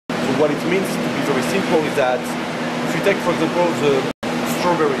what it means, to be very simple, is that if you take, for example, the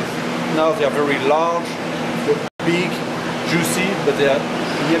strawberries, now they are very large, big, juicy, but they are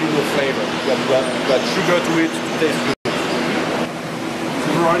nearly no flavor. You add sugar to it to taste good. It's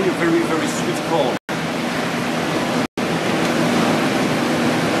a variety of very, very sweet corn.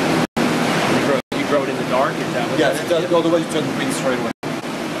 You grow it in the dark? Is that what yes, it does. Otherwise you turn green straight away.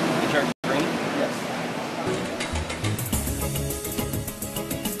 It turns green? Yes.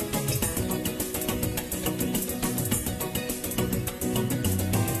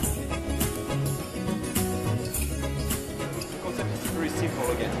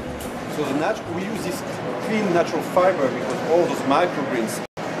 Simple again. So we use this clean natural fiber because all those microgreens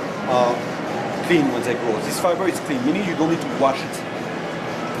are clean when they grow. This fiber is clean, meaning you don't need to wash it.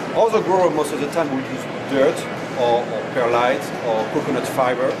 Other growers most of the time will use dirt or perlite or coconut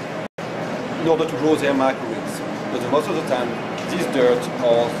fiber in order to grow their microgreens. But most of the time this dirt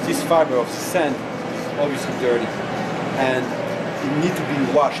or this fiber of sand is obviously dirty and it needs to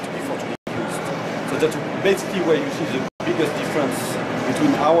be washed before to be used. So that's basically where you see the biggest difference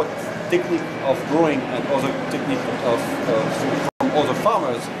between our technique of growing and other technique from other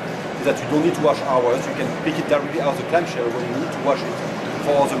farmers is that you don't need to wash ours. You can pick it directly out of the clamshell when you need to wash it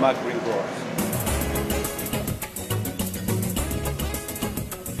for other microgreen growers.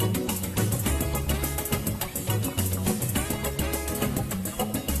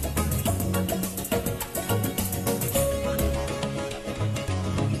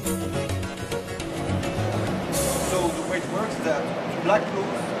 So the way it works is that black clothes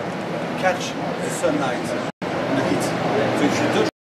catch the sunlight